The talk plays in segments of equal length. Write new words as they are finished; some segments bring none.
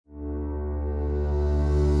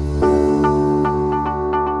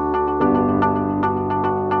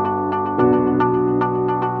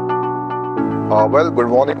Good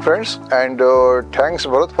morning friends, and thanks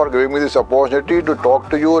Bharat for giving me this opportunity to talk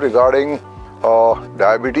to you regarding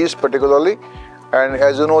diabetes particularly. And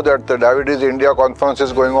as you know that the Diabetes India conference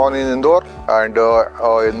is going on in Indore, and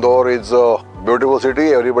Indore is a beautiful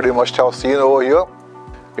city, everybody must have seen over here.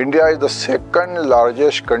 India is the second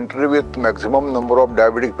largest country with maximum number of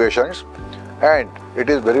diabetic patients, and it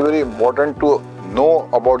is very important to know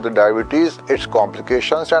about the diabetes, its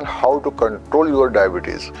complications and how to control your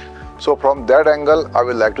diabetes. So from that angle, I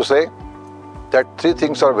would like to say that three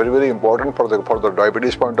things are very important for the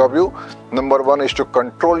diabetes point of view. Number one is to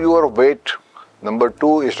control your weight. Number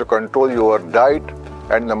two is to control your diet.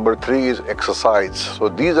 And number three is exercise. So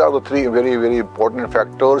these are the three very important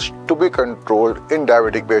factors to be controlled in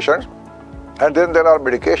diabetic patients. And then there are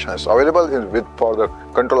medications available for the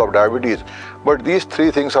control of diabetes. But these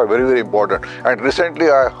three things are very important. And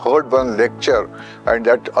recently I heard one lecture, and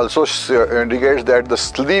that also indicates that the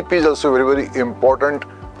sleep is also very important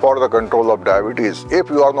for the control of diabetes.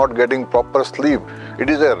 If you are not getting proper sleep,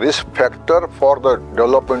 it is a risk factor for the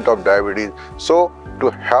development of diabetes. So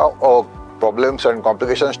to have problems and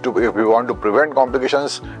complications, if you want to prevent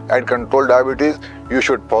complications and control diabetes, you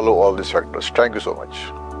should follow all these factors. Thank you so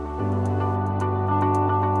much.